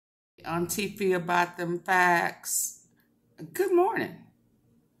AunTeaFee about them facts. Good morning.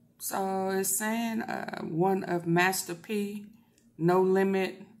 So it's saying one of Masterp, No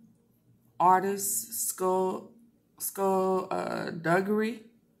Limit artist, Duggery,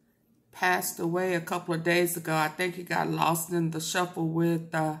 passed away a couple of days ago. I think he got lost in the shuffle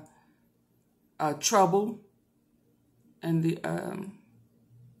with Trouble and the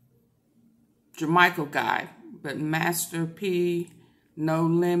Jamaica guy. But Masterp, No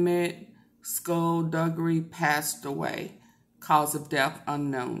Limit, Duggery passed away. Cause of death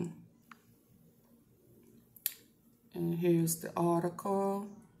unknown. And here's the article.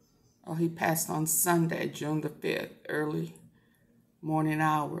 Oh, he passed on Sunday, June the 5th, early morning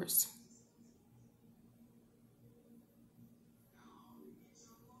hours.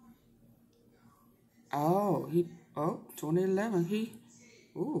 Oh, 2011. He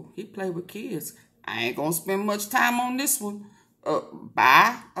played with kids. I ain't gonna spend much time on this one.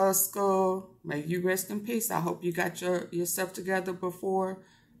 Bye, Skull. May you rest in peace. I hope you got yourself together before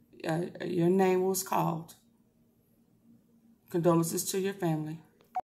your name was called. Condolences to your family.